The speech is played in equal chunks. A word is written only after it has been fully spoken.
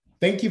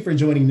Thank you for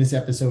joining this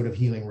episode of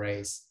Healing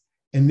Race.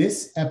 In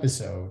this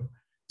episode,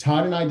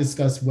 Todd and I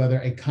discuss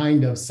whether a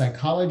kind of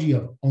psychology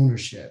of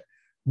ownership,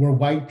 where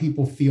white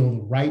people feel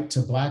the right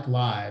to Black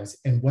lives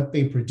and what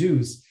they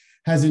produce,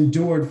 has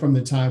endured from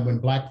the time when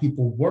Black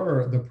people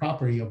were the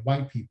property of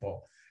white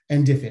people.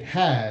 And if it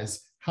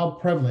has, how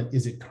prevalent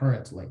is it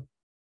currently?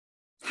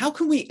 How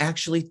can we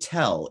actually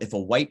tell if a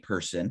white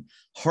person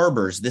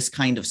harbors this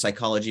kind of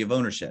psychology of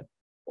ownership,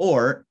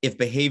 or if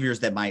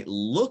behaviors that might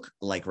look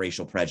like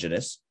racial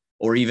prejudice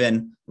or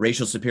even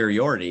racial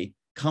superiority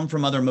come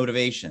from other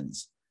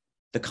motivations?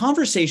 The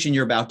conversation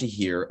you're about to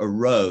hear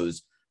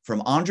arose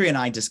from Andre and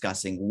I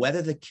discussing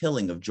whether the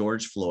killing of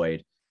George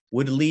Floyd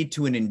would lead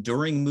to an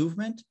enduring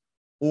movement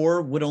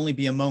or would only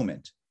be a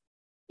moment.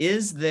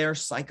 Is there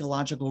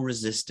psychological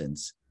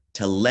resistance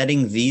to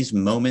letting these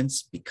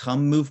moments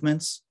become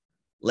movements?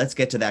 Let's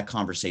get to that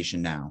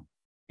conversation now.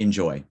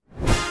 Enjoy.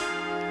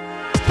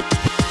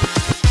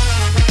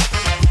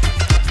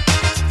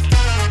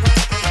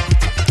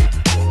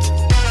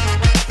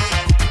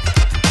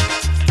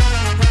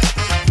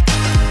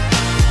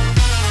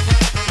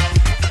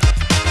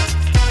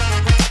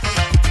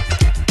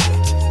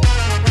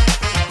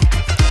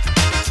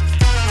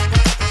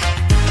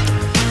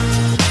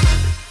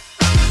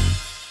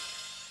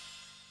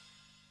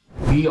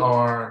 We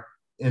are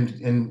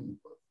in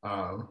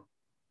a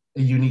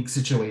unique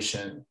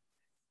situation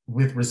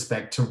with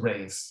respect to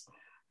race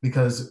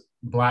because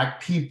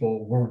Black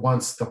people were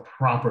once the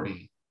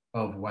property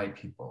of white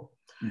people.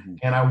 Mm-hmm.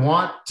 And I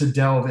want to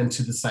delve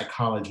into the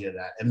psychology of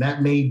that. And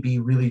that may be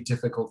really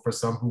difficult for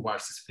some who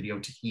watch this video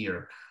to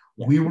hear.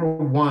 Yeah. We were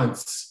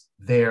once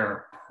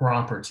their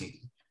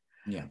property.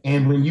 Yeah.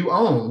 And when you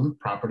own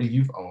property,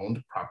 you've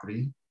owned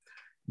property,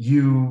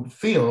 you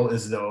feel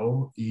as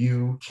though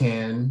you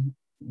can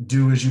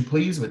do as you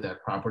please with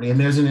that property. And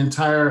there's an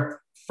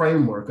entire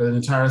framework, an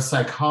entire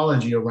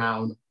psychology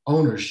around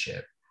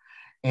ownership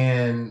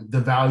and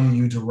the value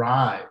you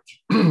derive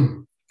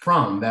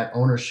from that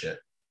ownership.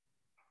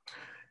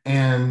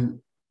 And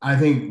I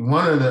think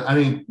one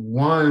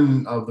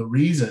of the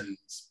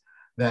reasons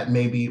that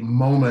maybe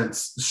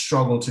moments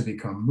struggle to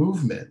become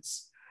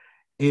movements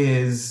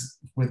is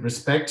with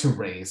respect to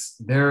race,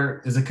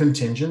 there is a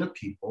contingent of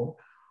people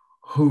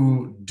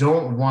who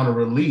don't want to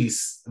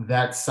release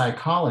that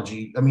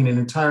psychology. I mean,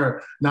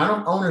 not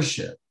of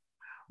ownership,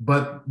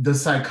 but the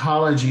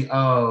psychology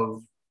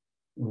of,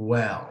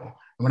 well,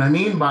 what I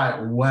mean by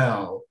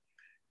well,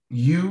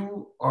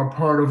 you are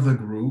part of the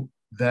group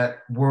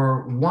that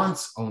were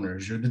once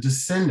owners. You're the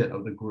descendant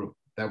of the group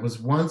that was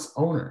once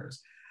owners.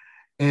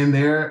 And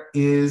there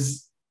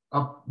is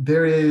a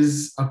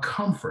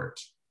comfort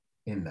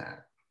in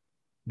that.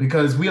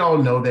 Because we all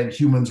know that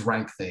humans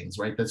rank things,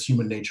 right? That's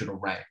human nature to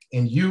rank.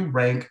 And you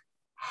rank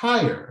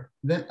higher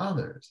than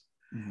others.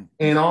 Mm-hmm.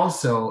 And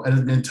also,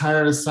 an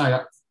entire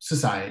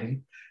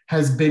society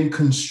has been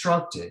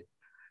constructed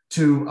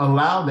to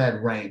allow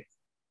that rank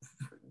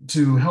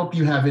to help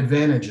you have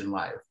advantage in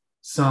life.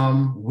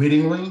 Some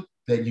wittingly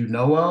that you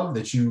know of,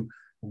 that you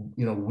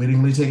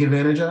wittingly take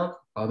advantage of.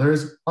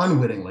 Others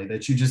unwittingly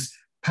that you just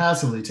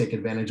passively take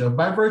advantage of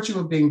by virtue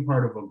of being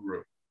part of a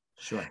group.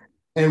 Sure.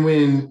 And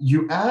when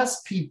you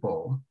ask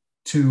people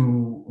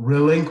to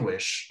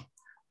relinquish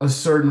a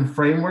certain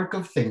framework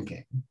of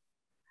thinking,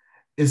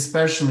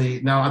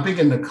 especially now, I think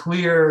in the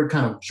clear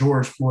kind of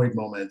George Floyd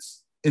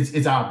moments,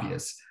 it's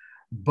obvious,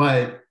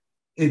 but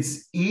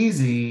it's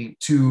easy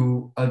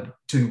to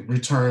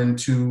return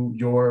to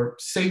your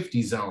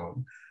safety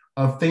zone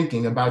of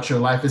thinking about your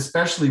life,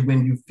 especially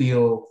when you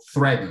feel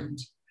threatened,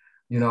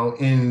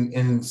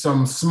 in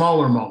some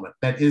smaller moment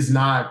that is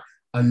not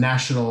a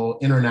national,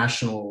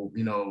 international,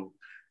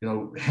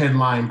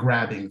 headline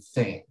grabbing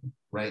thing,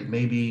 right?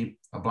 Maybe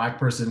a Black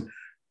person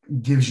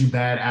gives you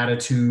bad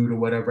attitude or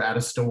whatever at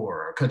a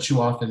store or cuts you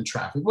off in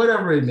traffic,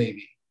 whatever it may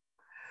be.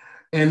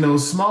 And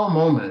those small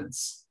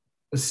moments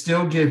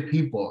still give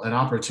people an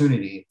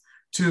opportunity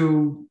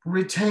to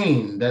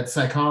retain that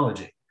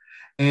psychology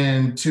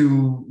and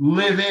to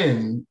live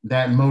in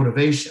that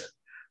motivation,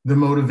 the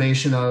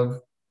motivation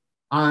of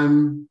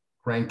I'm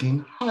ranking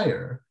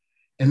higher,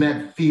 and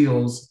that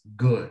feels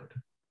good.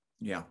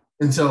 Yeah.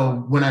 And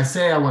so when I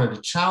say I wanted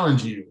to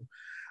challenge you,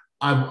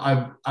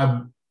 what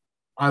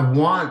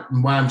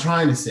I'm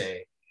trying to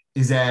say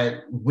is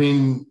that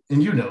when,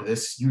 and you know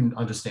this, you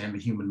understand the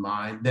human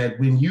mind, that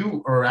when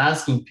you are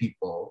asking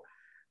people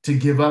to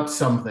give up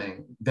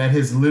something that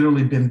has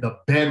literally been the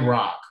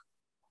bedrock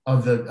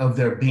of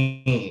their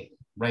being,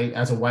 right,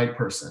 as a white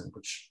person,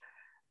 which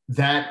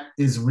that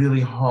is really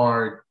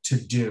hard to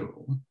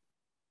do.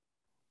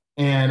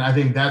 And I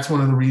think that's one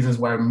of the reasons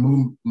why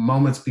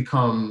moments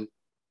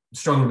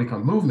struggle to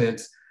become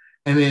movements.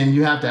 And then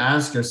you have to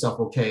ask yourself,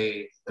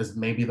 okay, as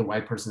maybe the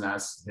white person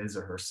asks his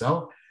or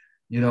herself,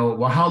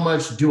 well, how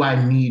much do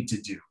I need to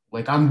do?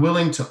 Like, I'm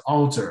willing to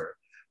alter,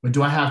 but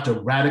do I have to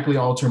radically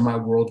alter my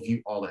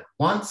worldview all at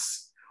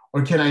once?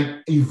 Or can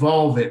I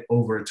evolve it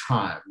over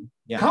time?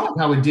 Yeah. Kind of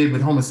like how it did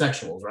with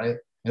homosexuals, right?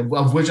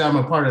 Of which I'm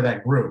a part of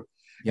that group.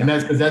 Yeah. And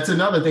that's because that's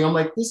another thing. I'm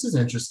like, this is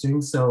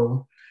interesting.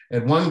 So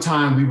At one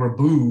time we were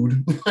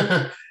booed.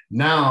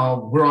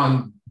 Now we're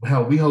on,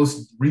 hell, we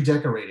host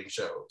redecorating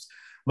shows.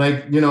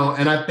 Like,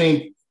 and I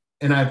think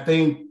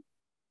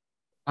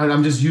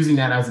I'm just using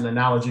that as an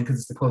analogy because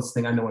it's the closest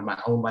thing I know in my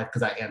own life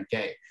because I am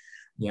gay.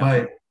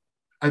 Yeah.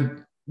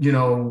 But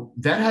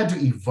that had to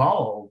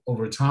evolve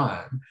over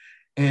time.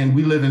 And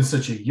we live in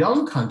such a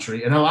young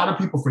country. And a lot of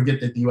people forget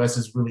that the US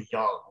is really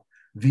young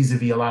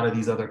vis-a-vis a lot of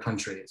these other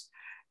countries.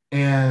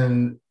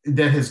 And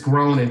that has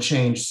grown and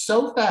changed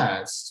so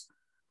fast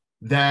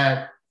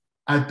that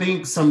I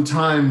think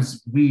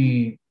sometimes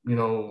we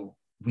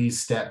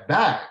step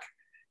back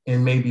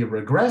and maybe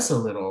regress a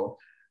little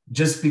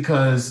just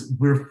because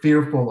we're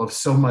fearful of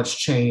so much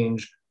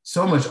change,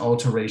 so much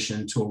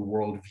alteration to a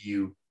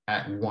worldview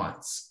at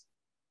once.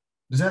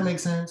 Does that make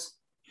sense?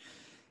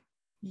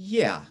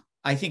 Yeah,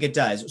 I think it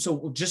does.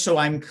 So just so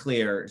I'm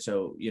clear,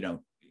 so,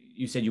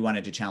 you said you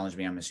wanted to challenge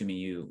me. I'm assuming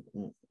you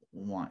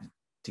want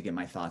to get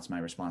my thoughts, my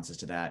responses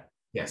to that.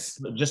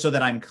 Yes. Just so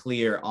that I'm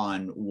clear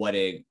on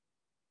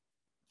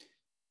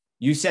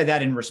you said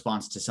that in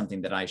response to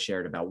something that I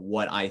shared about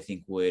what I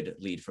think would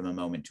lead from a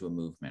moment to a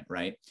movement,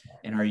 right?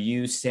 And are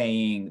you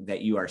saying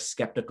that you are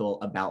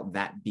skeptical about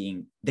that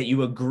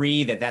you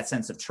agree that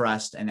sense of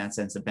trust and that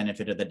sense of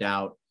benefit of the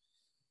doubt?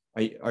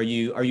 Are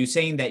you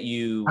saying that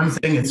you? I'm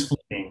saying it's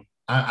fleeting.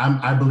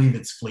 I believe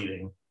it's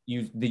fleeting.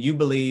 You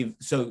believe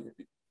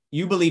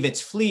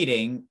it's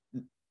fleeting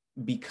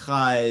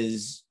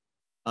because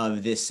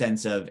of this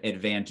sense of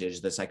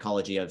advantage, the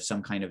psychology of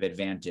some kind of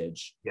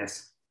advantage.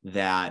 Yes.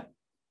 That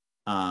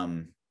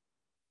kind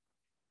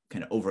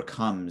of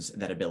overcomes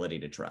that ability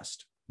to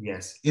trust.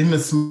 Yes, in the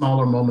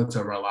smaller moments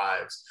of our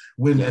lives.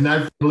 And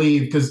I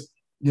believe because,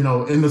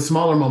 in the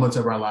smaller moments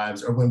of our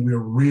lives are when we're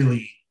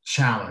really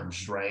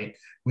challenged, right?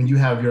 When you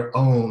have your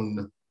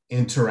own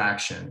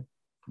interaction.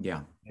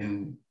 Yeah.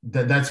 And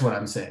that's what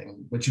I'm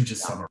saying, what you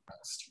just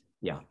summarized.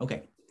 Yeah.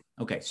 Okay.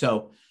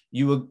 So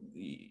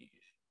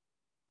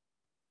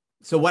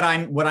what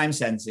I'm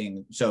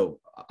sensing, so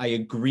I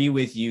agree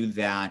with you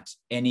that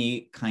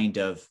any kind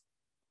of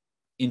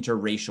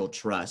interracial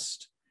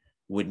trust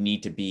would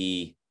need to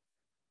be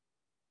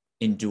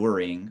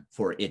enduring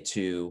for it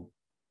to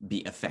be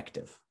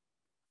effective,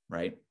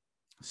 right?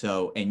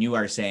 So, and you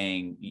are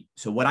saying,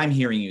 so what I'm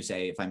hearing you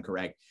say, if I'm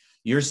correct,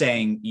 you're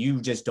saying you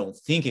just don't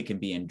think it can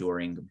be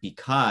enduring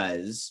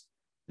because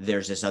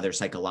there's this other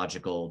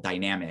psychological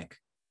dynamic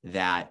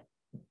that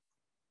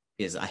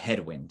is a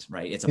headwind,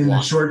 right? It's a in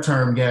the short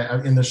term,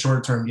 yeah. In the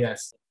short term,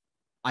 yes.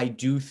 I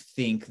do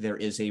think there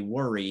is a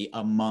worry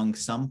among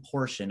some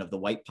portion of the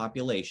white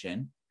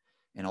population,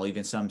 and I'll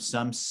even some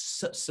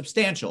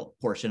substantial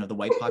portion of the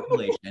white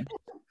population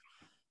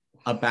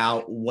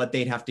about what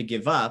they'd have to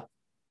give up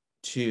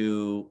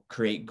to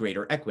create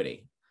greater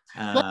equity.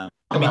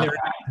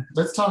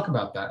 Let's talk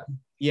about that.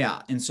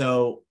 Yeah. And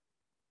so,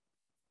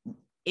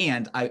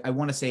 and I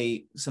want to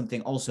say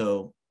something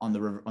also on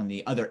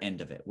the other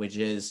end of it, which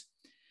is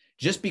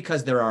just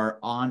because there are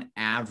on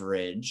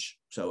average,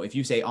 so if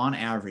you say on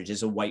average,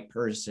 is a white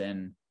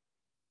person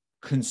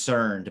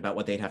concerned about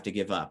what they'd have to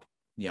give up,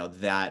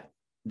 that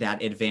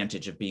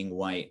advantage of being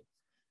white,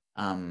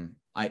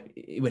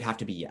 it would have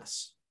to be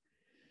yes.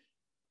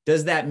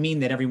 Does that mean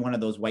that every one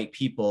of those white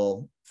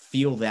people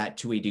feel that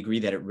to a degree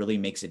that it really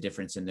makes a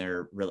difference in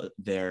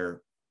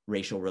their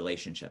racial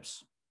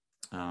relationships?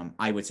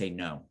 I would say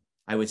no.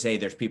 I would say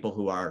there's people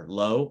who are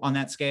low on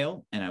that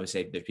scale, and I would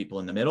say there's people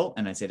in the middle,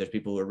 and I'd say there's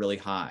people who are really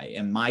high.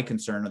 And my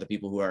concern are the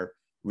people who are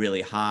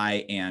really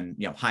high and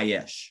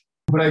high-ish.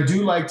 But I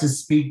do like to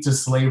speak to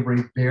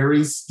slavery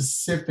very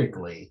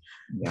specifically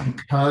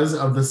because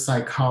of the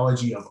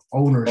psychology of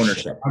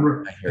ownership. I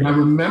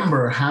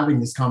remember having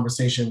this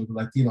conversation with a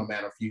Latino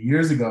man a few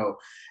years ago,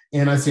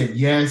 and I said,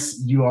 yes,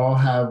 you all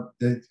have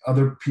the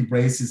other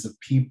races of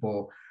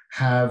people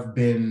have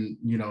been,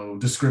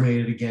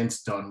 discriminated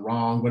against, done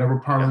wrong, whatever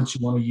parlance you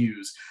want to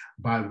use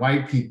by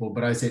white people.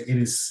 But I said, it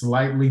is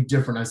slightly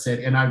different. I said,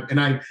 and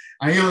I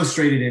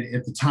illustrated it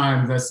at the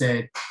time. I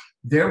said,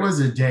 there was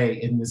a day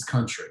in this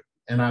country,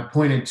 and I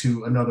pointed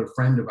to another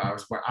friend of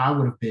ours where I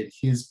would have been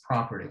his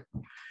property.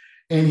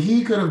 And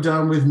he could have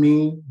done with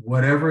me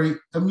whatever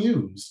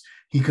amused.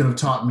 He could have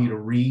taught me to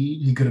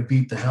read. He could have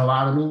beat the hell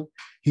out of me.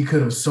 He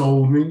could have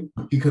sold me.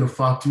 He could have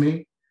fucked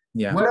me.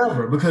 Yeah.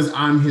 Whatever, because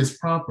I'm his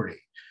property.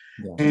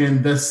 Yeah.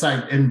 And the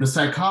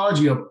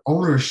psychology of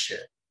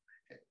ownership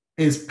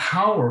is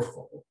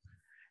powerful.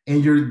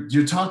 And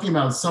you're talking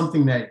about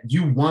something that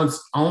you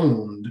once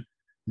owned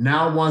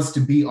now wants to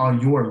be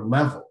on your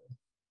level.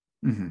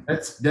 Mm-hmm.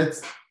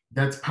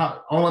 That's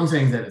all I'm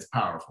saying is that it's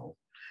powerful.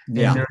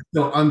 Yeah. And there are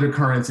still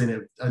undercurrents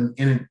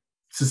in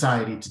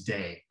society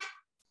today.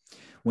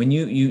 When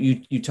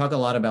you talk a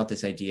lot about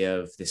this idea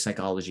of the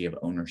psychology of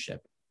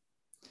ownership,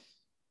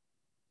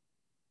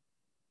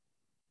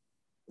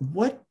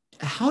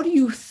 how do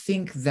you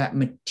think that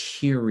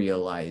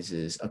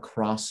materializes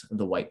across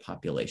the white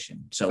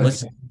population? So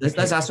let's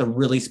ask a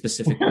really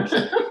specific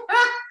question.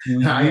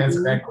 I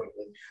answer that quickly.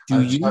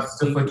 A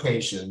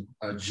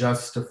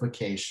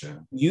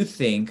justification. You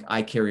think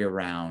I carry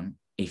around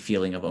a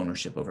feeling of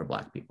ownership over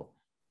Black people?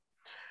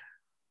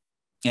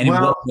 And in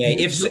Well, what way,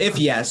 if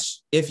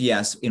yes,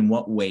 in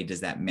what way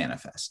does that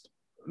manifest?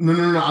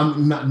 No.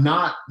 I'm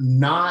not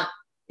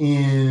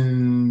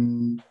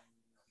in,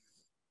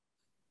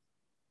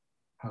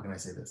 how can I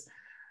say this?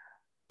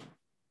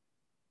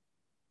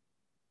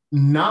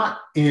 Not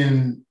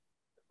in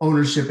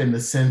ownership in the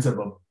sense of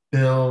a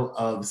bill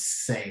of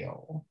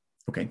sale.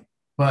 Okay.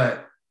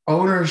 But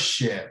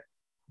ownership,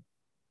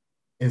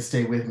 and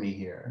stay with me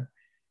here,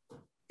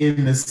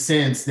 in the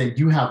sense that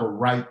you have a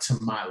right to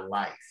my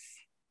life.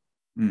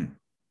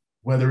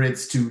 Whether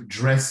it's to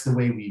dress the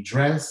way we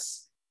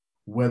dress,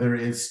 whether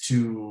it's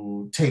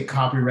to take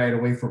copyright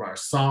away from our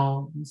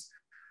songs,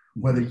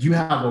 whether you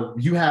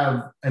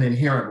have an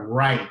inherent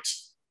right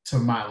to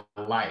my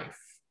life.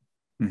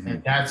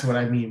 And that's what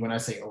I mean when I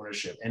say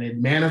ownership. And it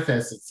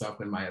manifests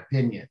itself, in my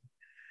opinion,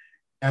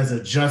 as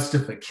a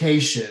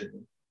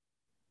justification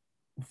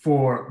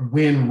for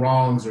when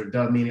wrongs are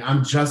done, meaning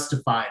I'm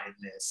justified in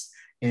this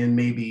and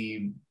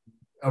maybe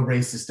a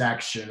racist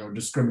action or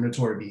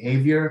discriminatory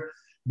behavior,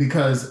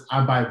 because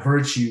by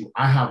virtue,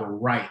 I have a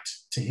right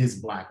to his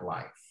Black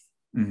life.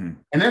 And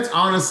that's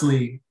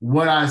honestly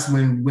what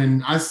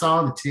when I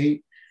saw the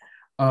tape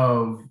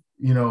of,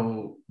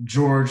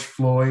 George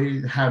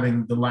Floyd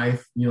having the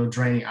life,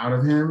 draining out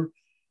of him,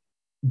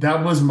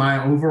 that was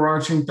my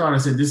overarching thought. I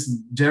said,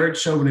 Derek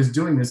Chauvin is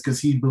doing this because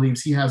he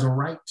believes he has a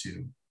right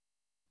to.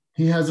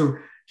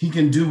 He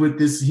can do with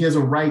this, he has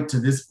a right to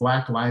this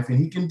Black life, and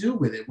he can do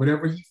with it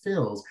whatever he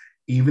feels,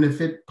 even if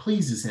it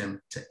pleases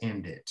him to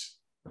end it.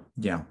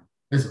 Yeah.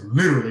 That's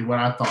literally what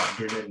I thought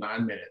during that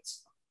 9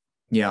 minutes.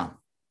 Yeah.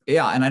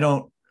 Yeah. And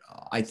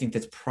I think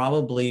that's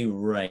probably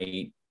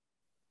right,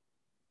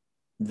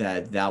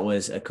 that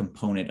was a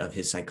component of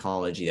his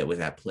psychology that was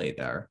at play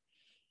there.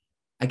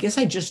 I guess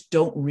I just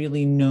don't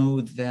really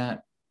know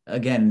that,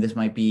 again, this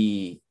might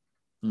be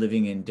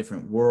living in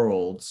different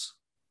worlds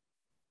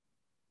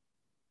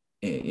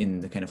in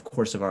the kind of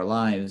course of our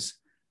lives.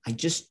 I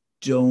just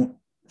don't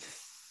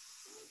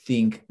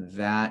think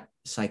that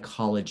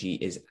psychology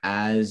is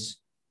as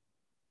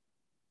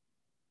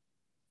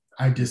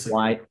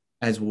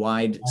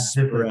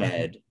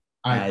widespread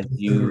as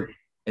you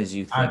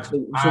think.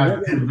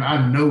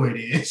 I know it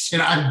is,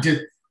 and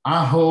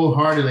I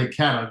wholeheartedly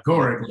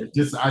categorically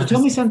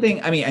tell me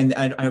something. I mean,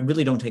 and I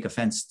really don't take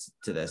offense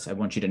to this. I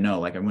want you to know,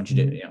 like, I want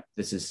you to,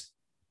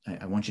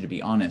 I want you to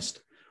be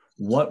honest.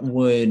 What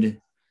would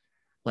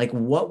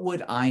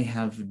I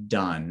have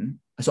done?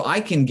 So I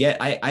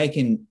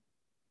can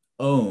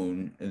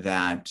own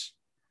that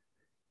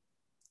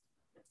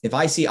if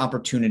I see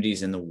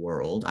opportunities in the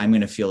world, I'm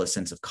going to feel a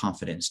sense of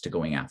confidence to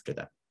going after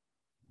them.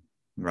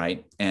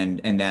 Right.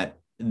 And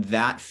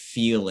that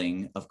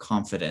feeling of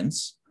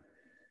confidence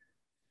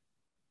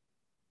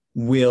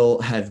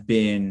has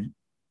been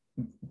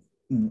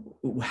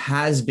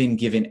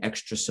given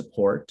extra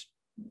support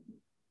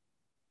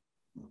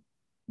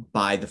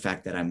by the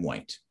fact that I'm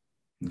white.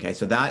 Okay.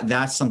 So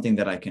that's something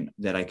that I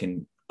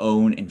can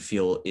own and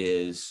feel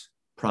is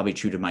probably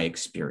true to my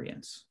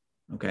experience.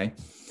 Okay.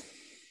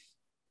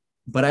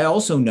 But I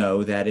also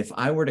know that if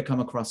I were to come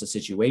across a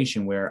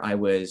situation where I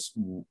was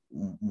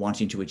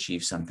wanting to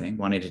achieve something,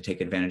 wanting to take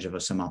advantage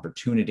of some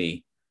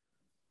opportunity,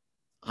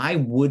 I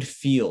would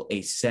feel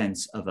a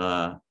sense of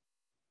a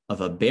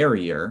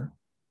including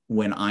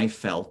when I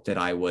felt that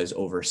I was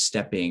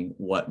overstepping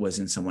what was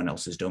in someone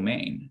else's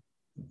domain,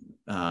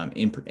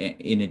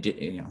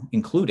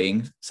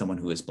 including someone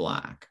who is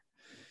Black.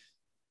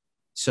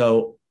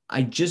 So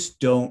I just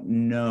don't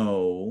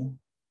know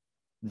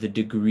the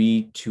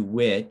degree to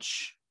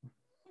which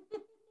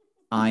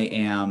I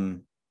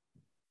am,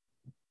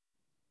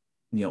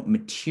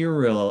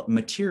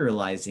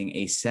 materializing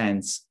a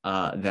sense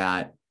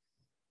that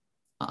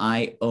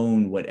I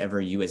own whatever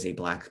you as a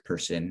Black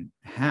person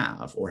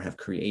have or have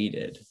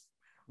created.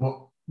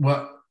 Well,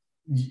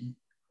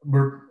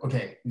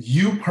 okay.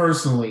 You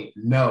personally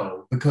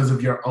know because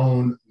of your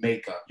own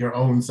makeup, your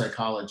own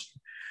psychology.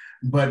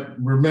 But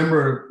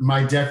remember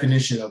my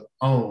definition of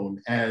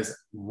own as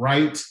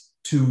right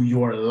to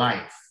your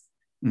life.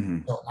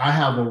 So I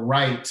have a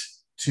right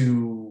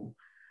to,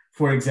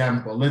 for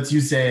example,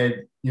 you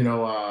said,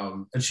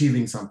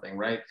 achieving something,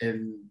 right?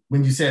 And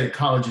when you said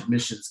college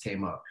admissions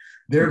came up,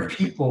 there are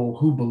people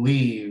who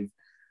believe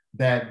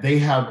that they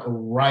have a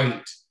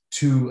right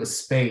to a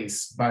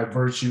space by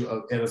virtue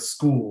of, at a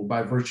school,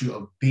 by virtue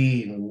of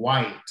being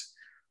white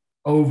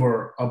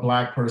over a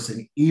Black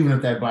person, even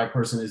if that Black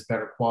person is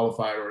better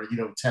qualified or,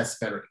 tests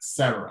better,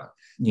 etc.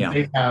 Yeah.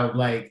 They have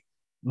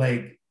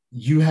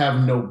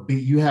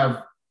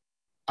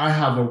I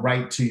have a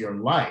right to your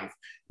life,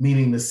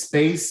 meaning the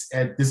space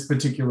at this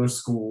particular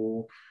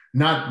school,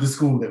 not the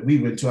school that we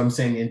went to, I'm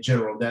saying in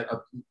general, that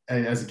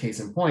as a case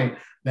in point,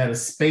 that a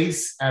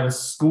space at a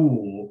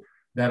school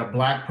that a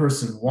Black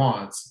person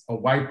wants, a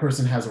white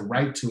person has a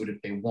right to it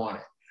if they want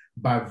it,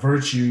 by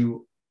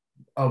virtue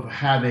of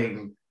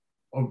having,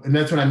 and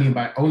that's what I mean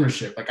by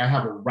ownership. Like, I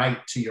have a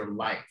right to your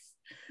life.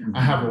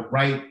 I have a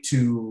right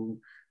to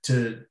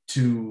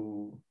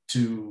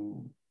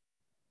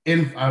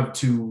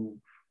to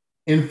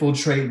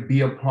infiltrate,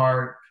 be a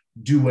part,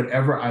 do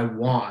whatever I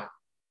want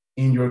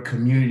in your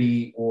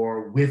community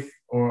or with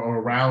or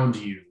around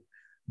you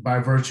by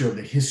virtue of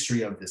the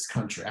history of this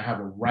country. I have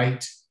a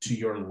right to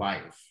your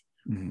life.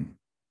 Mm-hmm.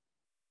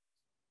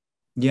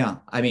 Yeah,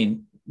 I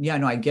mean, yeah,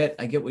 no, I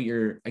get what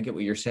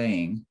you're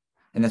saying,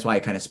 and that's why I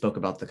kind of spoke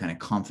about the kind of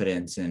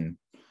confidence and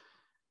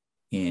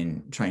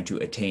in trying to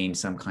attain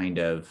some kind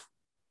of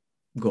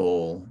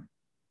goal,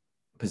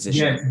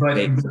 position, Yes, but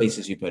space,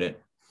 as you put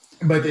it.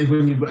 But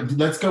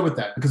let's go with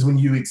that, because when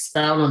you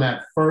expound on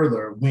that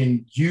further,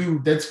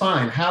 that's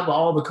fine, have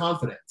all the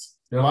confidence.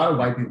 There are a lot of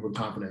white people with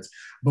confidence,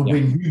 but Yeah.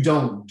 when you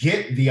don't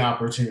get the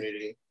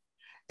opportunity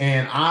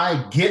and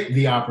I get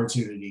the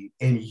opportunity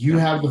and you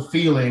have the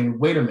feeling,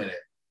 wait a minute,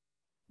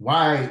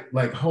 why,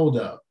 like, hold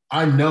up,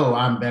 I know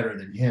I'm better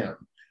than him.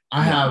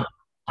 I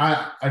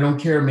don't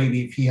care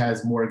maybe if he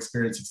has more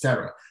experience,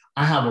 etc.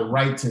 I have a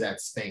right to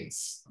that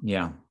space.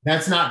 Yeah.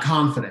 That's not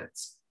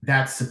confidence.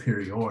 That's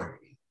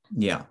superiority.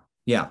 Yeah.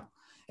 Yeah.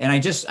 And I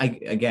guess I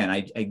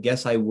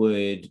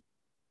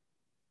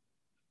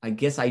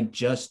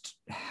just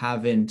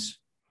haven't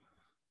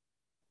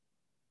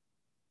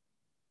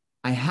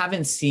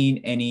seen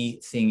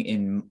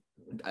anything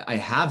I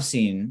have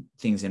seen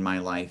things in my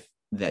life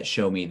that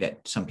show me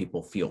that some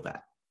people feel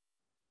that.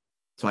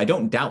 So I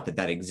don't doubt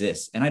that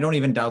exists. And I don't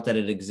even doubt that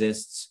it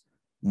exists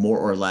more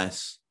or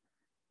less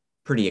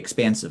pretty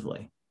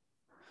expansively.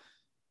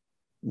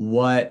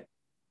 What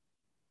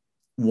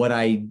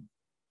I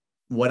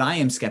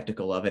am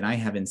skeptical of, and I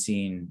haven't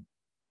seen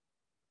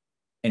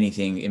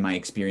anything in my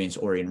experience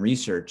or in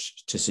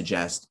research to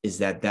suggest, is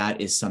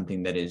that is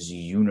something that is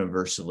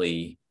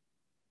universally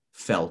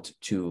felt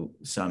to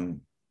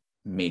some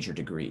major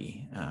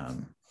degree.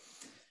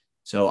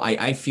 So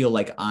I feel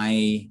like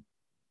I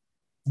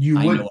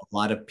know a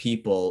lot of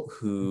people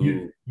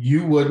who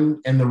you wouldn't,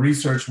 and the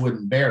research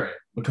wouldn't bear it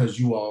because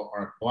you all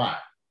are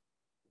Black.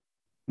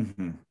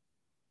 Mm-hmm.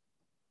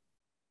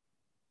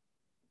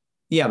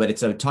 Yeah, but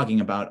it's talking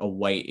about a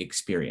white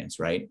experience,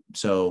 right?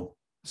 So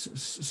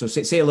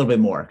say a little bit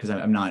more, because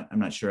I'm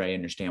not sure I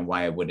understand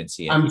why I wouldn't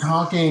see it. I'm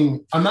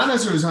not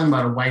necessarily talking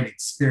about a white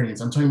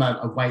experience. I'm talking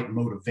about a white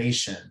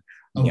motivation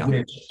of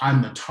which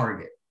I'm the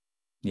target.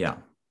 Yeah.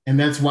 And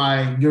that's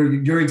why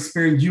your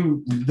experience,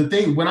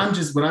 what I'm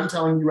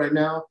telling you right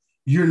now,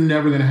 you're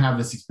never going to have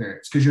this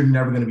experience because you're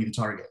never going to be the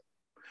target.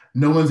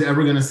 No one's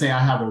ever going to say I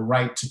have a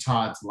right to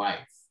Todd's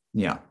life.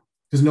 Yeah.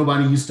 Because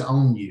nobody used to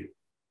own you.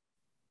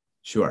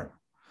 Sure.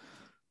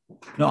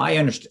 No, I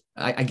understand.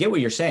 I get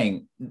what you're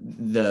saying.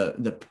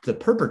 The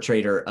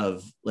perpetrator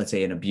of, let's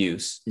say, an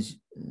abuse, is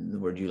the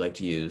word you like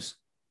to use,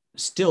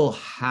 still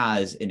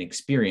has an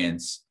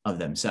experience of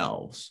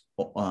themselves,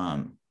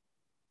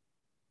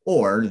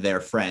 or their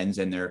friends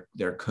and their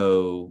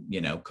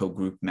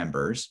co-group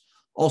members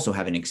also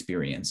have an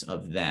experience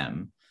of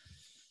them.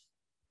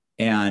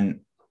 And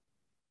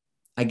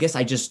I guess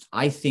I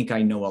think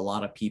I know a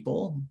lot of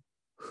people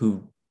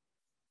who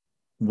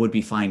would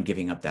be fine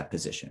giving up that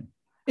position.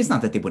 It's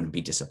not that they wouldn't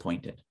be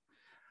disappointed,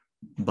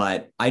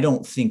 but I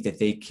don't think that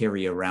they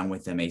carry around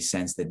with them a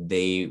sense that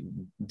they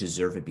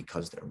deserve it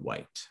because they're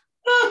white.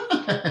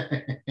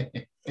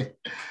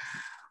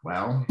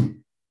 Well,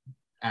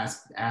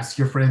 ask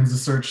your friends to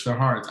search their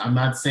hearts. I'm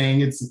not saying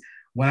it's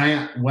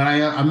I'm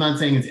not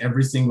saying it's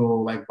every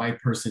single like white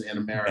person in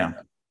America,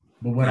 yeah.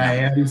 But what I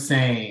am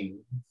saying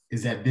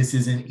is that this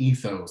is an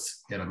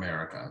ethos in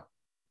America.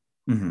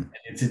 Mm-hmm. And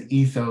it's an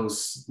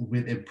ethos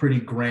with a pretty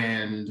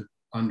grand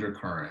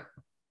undercurrent.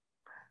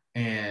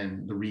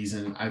 And the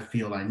reason I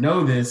feel I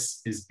know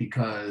this is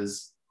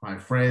because my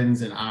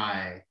friends and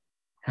I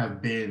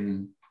have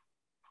been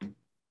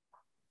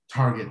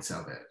targets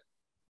of it.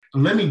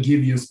 Let me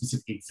give you a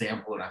specific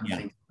example that I'm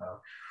thinking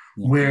of,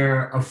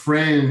 where a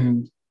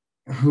friend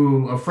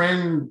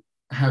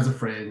has a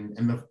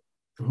friend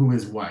who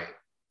is white.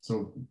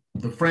 So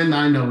the friend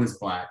I know is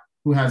Black,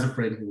 who has a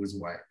friend who is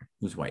white.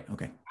 Who's white,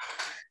 okay.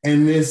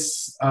 And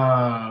this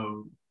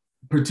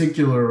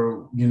particular,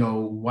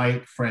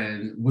 white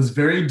friend was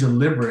very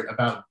deliberate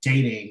about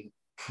dating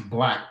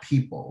Black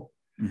people,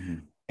 mm-hmm.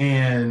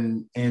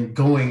 and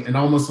going and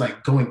almost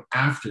like going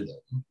after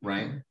them,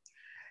 right?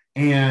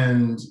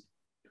 And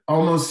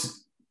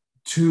almost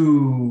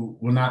to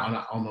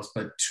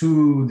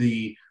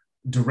the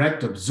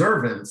direct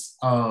observance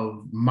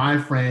of my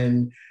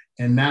friend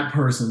and that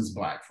person's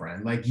Black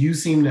friend. Like, you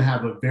seem to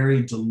have a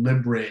very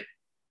deliberate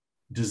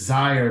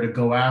desire to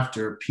go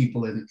after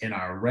people in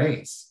our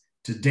race,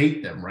 to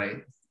date them,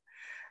 right?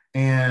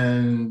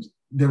 And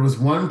there was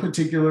one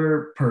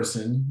particular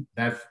person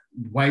that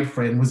white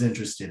friend was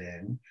interested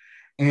in,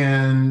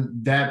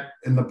 and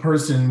the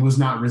person was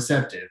not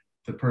receptive.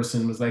 The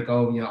person was like,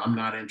 "Oh, I'm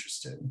not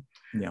interested."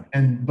 Yeah.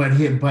 But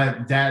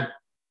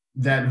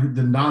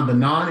the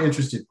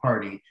non-interested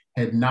party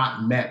had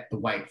not met the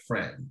white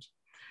friend,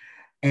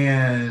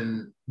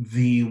 and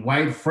the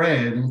white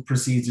friend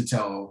proceeds to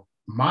tell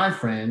my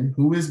friend,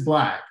 who is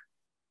Black,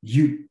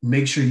 you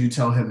make sure you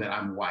tell him that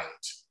I'm white.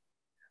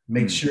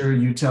 Make sure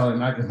you tell him,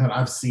 that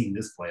I've seen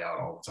this play out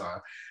all the time.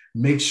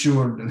 make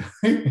sure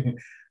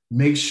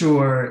make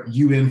sure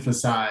you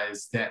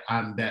emphasize that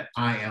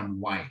I am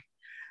white,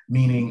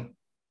 meaning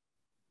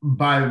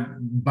by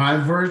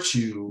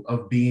virtue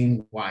of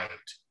being white,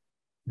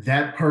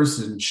 that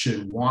person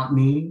should want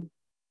me.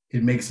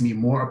 It makes me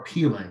more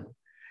appealing,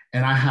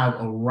 and I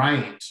have a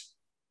right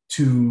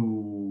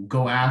to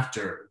go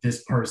after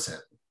this person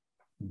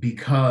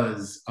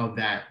because of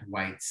that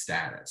white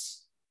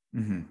status.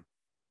 Mm-hmm.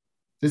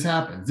 This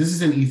happens. This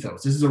is an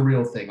ethos. This is a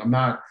real thing.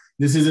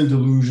 This isn't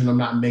delusion. I'm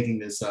not making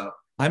this up.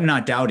 I'm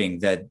not doubting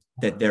that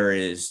there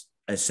is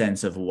a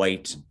sense of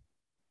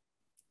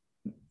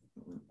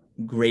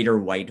greater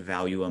white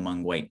value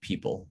among white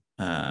people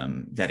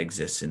that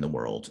exists in the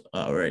world,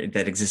 or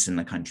that exists in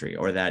the country,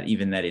 or that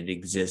it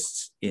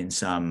exists in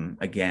some,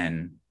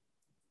 again,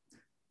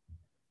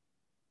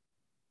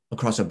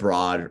 across a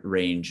broad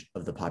range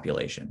of the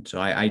population. So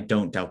I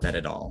don't doubt that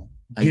at all.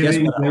 Go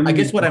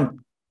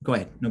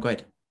ahead. No, go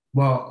ahead.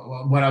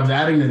 Well, what I was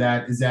adding to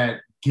that is that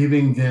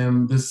giving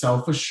them the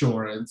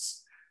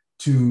self-assurance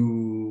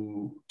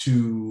to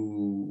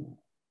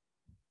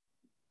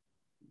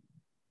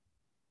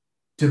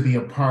be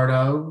a part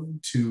of,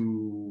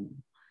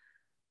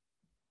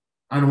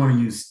 I don't want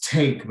to use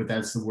take, but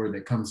that's the word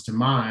that comes to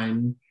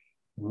mind,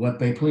 what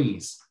they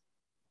please.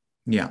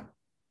 Yeah.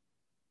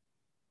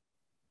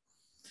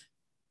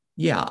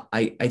 Yeah,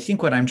 I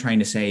think what I'm trying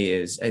to say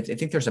is I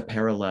think there's a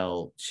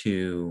parallel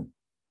to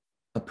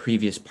a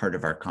previous part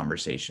of our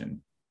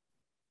conversation,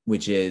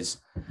 which is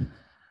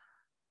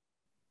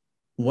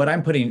what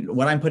I'm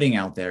putting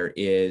out there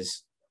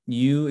is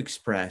you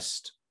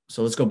expressed.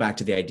 So let's go back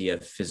to the idea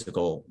of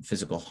physical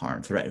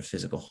harm, threat of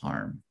physical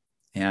harm.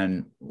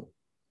 And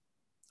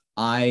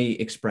I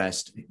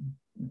expressed,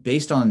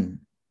 based on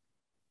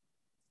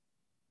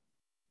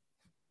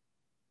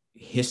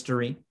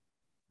history,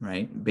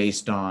 right?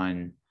 Based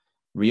on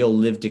real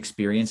lived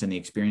experience and the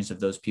experience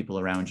of those people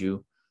around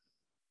you,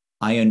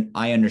 I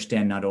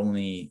understand not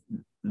only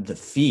the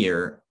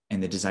fear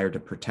and the desire to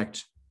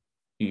protect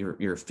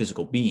your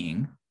physical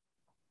being,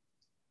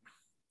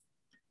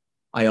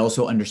 I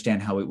also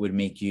understand how it would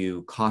make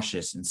you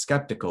cautious and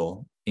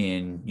skeptical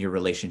in your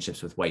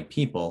relationships with white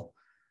people.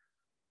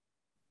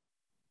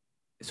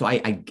 So I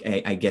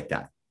get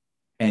that.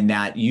 And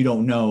that you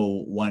don't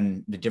know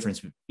the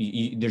difference.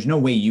 There's no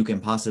way you can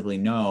possibly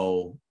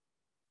know,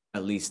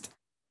 at least,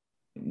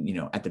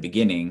 at the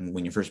beginning,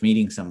 when you're first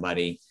meeting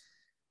somebody,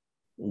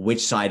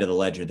 which side of the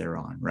ledger they're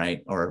on,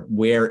 right? Or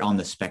where on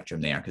the spectrum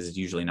they are, because it's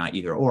usually not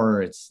either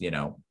or. It's,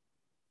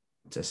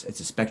 it's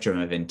a spectrum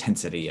of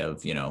intensity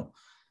of,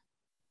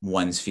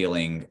 one's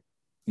feeling,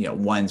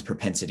 one's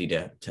propensity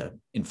to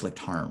inflict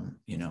harm,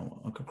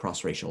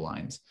 across racial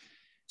lines.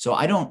 So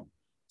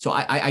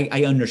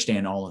I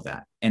understand all of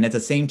that. And at the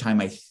same time,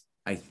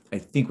 I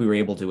think we were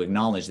able to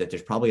acknowledge that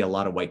there's probably a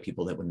lot of white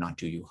people that would not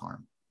do you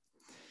harm.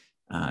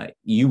 I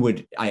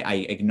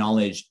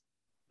acknowledge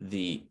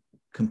the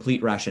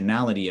complete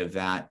rationality of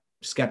that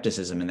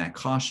skepticism and that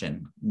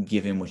caution,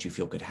 given what you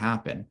feel could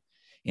happen.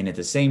 And at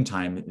the same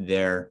time,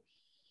 there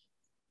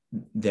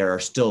are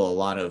still a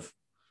lot of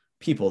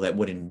people that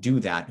wouldn't do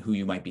that, who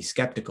you might be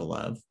skeptical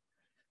of.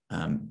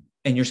 And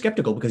you're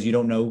skeptical because you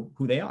don't know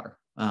who they are.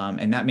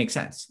 And that makes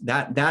sense.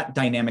 That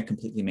dynamic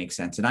completely makes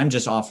sense. And I'm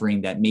just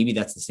offering that maybe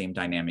that's the same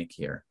dynamic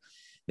here,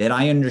 that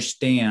I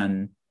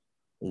understand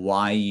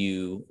why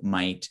you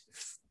might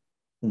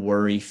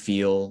worry,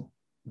 feel,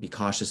 be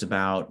cautious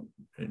about,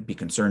 be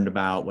concerned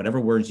about, whatever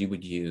words you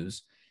would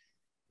use,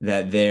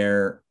 that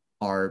there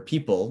are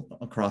people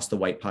across the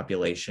white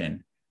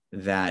population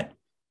that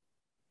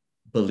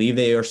believe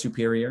they are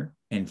superior.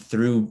 And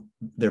through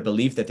their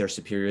belief that they're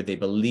superior, they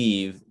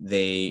believe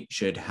they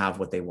should have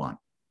what they want,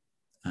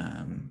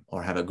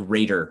 or have a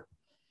greater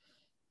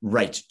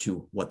right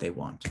to what they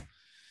want.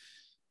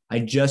 I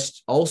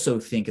just also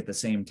think at the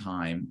same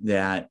time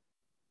that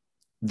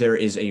there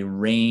is a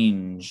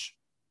range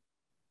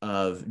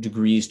of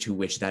degrees to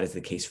which that is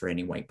the case for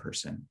any white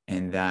person.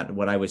 And that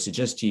what I would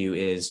suggest to you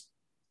is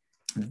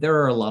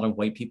there are a lot of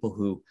white people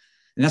who,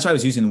 and that's why I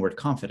was using the word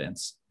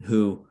confidence,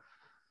 who,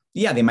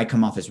 yeah, they might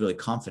come off as really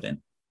confident,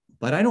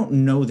 but I don't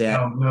know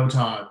that. No,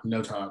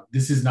 Todd.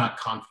 This is not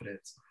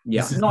confidence.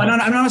 Yeah,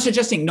 I'm not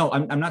suggesting,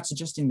 I'm not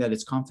suggesting that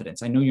it's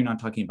confidence. I know you're not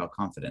talking about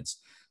confidence.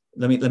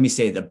 Let me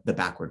say the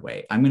backward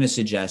way. I'm going to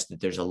suggest that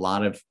there's a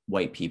lot of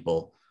white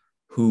people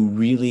who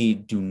really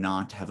do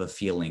not have a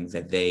feeling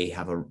that they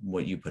have a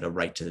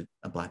right to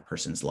a Black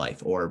person's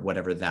life, or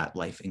whatever that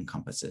life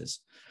encompasses.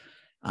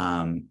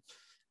 And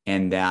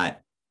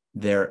that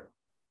there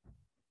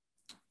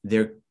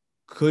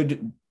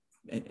could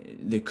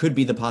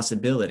be the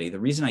possibility. The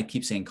reason I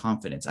keep saying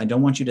confidence, I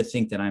don't want you to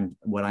think that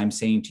what I'm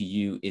saying to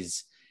you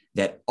is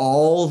that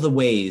all the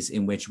ways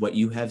in which what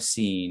you have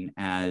seen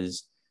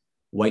as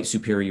white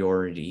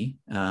superiority,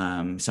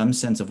 some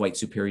sense of white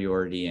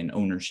superiority and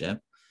ownership,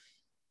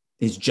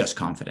 is just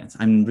confidence.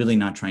 I'm really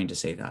not trying to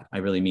say that. I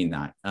really mean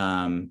that.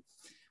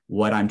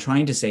 What I'm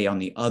trying to say on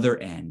the other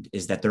end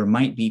is that there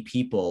might be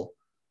people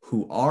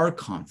who are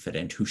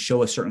confident, who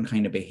show a certain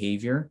kind of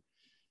behavior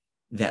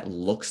that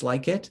looks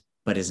like it,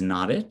 but is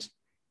not it.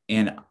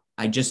 And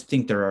I just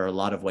think there are a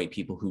lot of white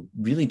people who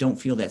really don't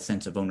feel that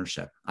sense of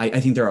ownership. I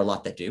think there are a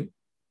lot that do,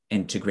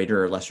 and to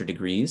greater or lesser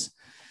degrees.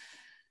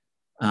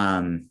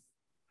 But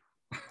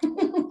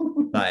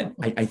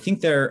I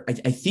think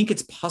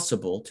it's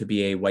possible to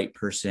be a white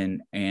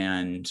person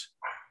and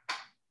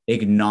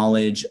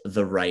acknowledge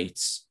the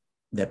rights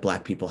that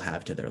Black people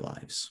have to their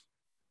lives,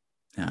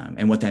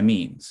 and what that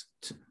means.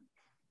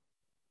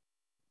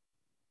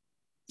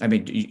 I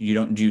mean,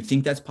 do you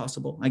think that's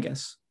possible? I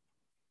guess.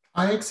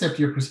 I accept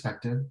your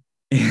perspective.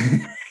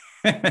 You're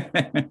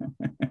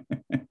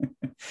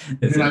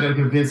not going to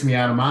convince me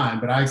out of mine,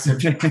 but I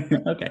accept you.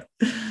 Okay.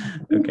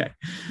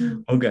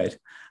 Oh, good.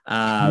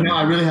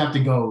 I really have to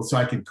go so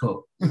I can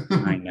cook.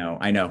 I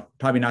know.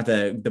 Probably not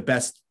the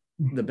best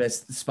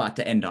spot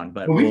to end on,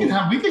 but we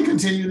can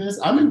continue this.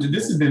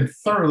 This has been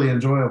thoroughly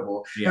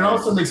enjoyable. Yeah. It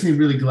also makes me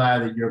really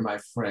glad that you're my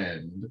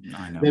friend.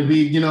 I know. That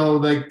we,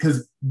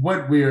 because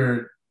what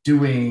we're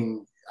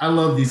doing, I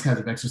love these kinds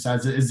of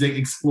exercises, is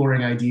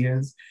exploring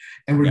ideas,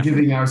 and we're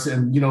giving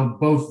ourselves,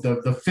 both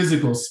the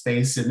physical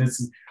space, and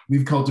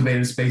we've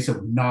cultivated a space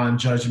of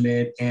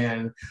non-judgment.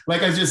 And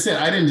like I just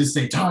said, I didn't just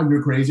say, Tom,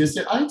 you're crazy. I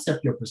said, I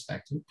accept your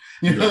perspective.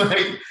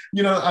 I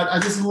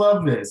just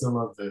love this. I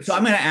love this. So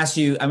I'm going to ask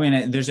you,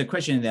 there's a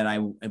question that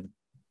I'm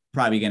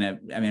probably going to,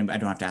 I don't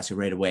have to ask you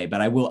right away, but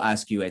I will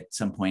ask you at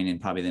some point, and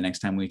probably the next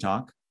time we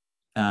talk.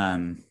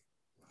 And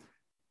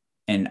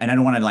I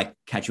don't want to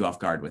catch you off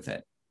guard with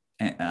it.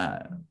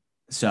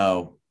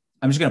 So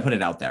I'm just going to put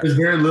it out there. There's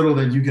very little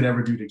that you could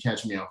ever do to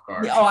catch me off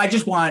guard. Oh, I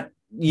just want,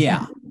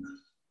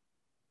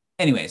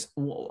 Anyways,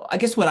 I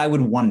guess what I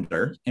would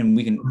wonder, and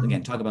we can,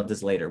 again, talk about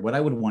this later. What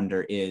I would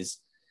wonder is,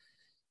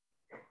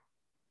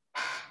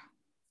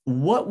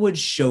 what would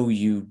show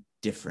you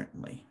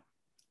differently?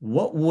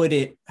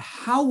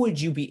 How would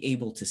you be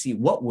able to see,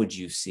 what would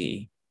you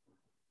see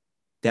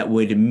that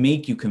would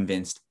make you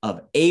convinced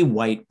of a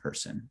white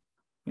person?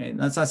 Okay,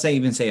 let's not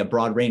say a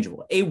broad range of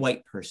a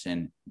white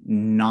person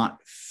not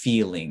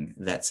feeling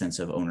that sense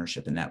of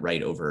ownership and that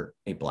right over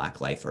a Black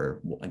life, or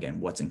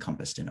again, what's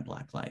encompassed in a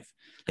Black life.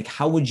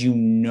 How would you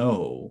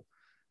know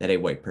that a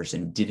white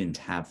person didn't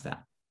have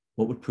that?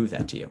 What would prove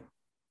that to you?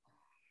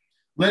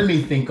 Let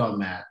me think on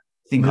that.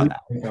 So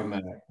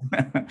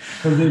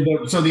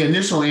the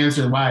initial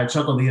answer, why I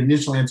chuckle, the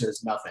initial answer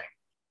is nothing.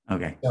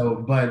 Okay.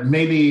 So, but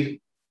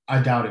maybe, I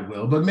doubt it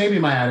will, but maybe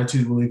my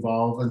attitude will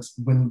evolve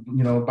when,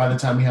 by the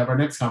time we have our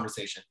next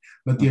conversation.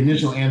 But the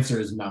initial answer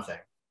is nothing.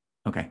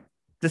 Okay.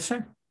 That's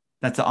fair.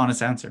 That's an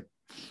honest answer.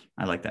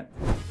 I like that.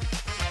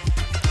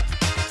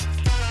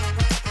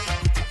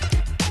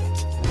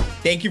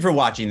 Thank you for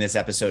watching this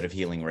episode of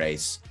Healing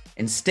Race,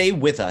 and stay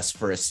with us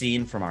for a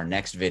scene from our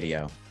next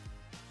video.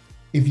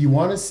 If you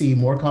want to see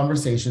more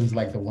conversations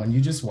like the one you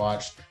just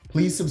watched,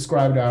 please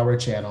subscribe to our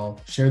channel,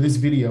 share this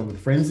video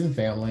with friends and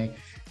family,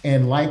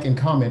 and like and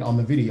comment on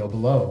the video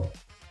below.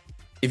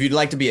 If you'd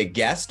like to be a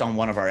guest on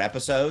one of our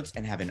episodes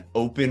and have an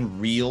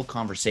open, real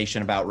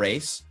conversation about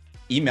race,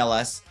 email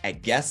us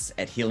at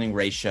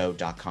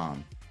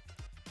guests@healingraceshow.com.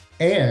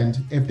 And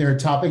if there are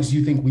topics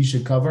you think we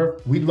should cover,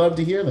 we'd love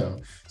to hear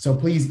them. So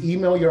please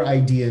email your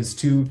ideas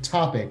to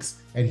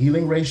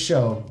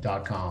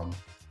topics@healingraceshow.com.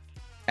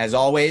 As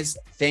always,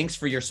 thanks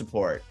for your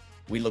support.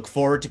 We look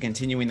forward to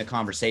continuing the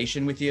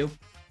conversation with you.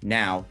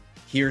 Now,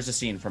 here's a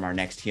scene from our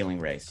next Healing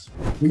Race.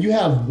 When you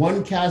have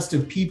one cast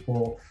of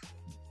people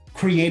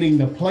creating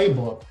the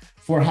playbook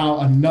for how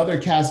another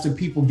cast of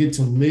people get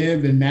to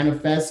live and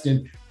manifest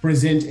and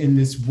present in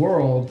this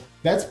world,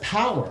 that's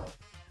power.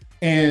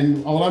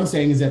 And all I'm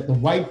saying is that the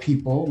white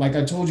people, like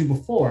I told you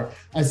before,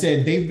 I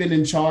said they've been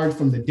in charge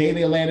from the day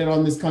they landed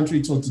on this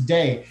country till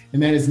today,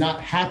 and that is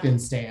not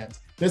happenstance.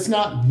 That's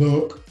not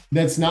luck.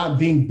 That's not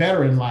being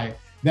better in life.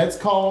 That's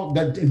called,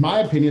 that, in my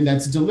opinion,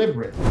 that's deliberate.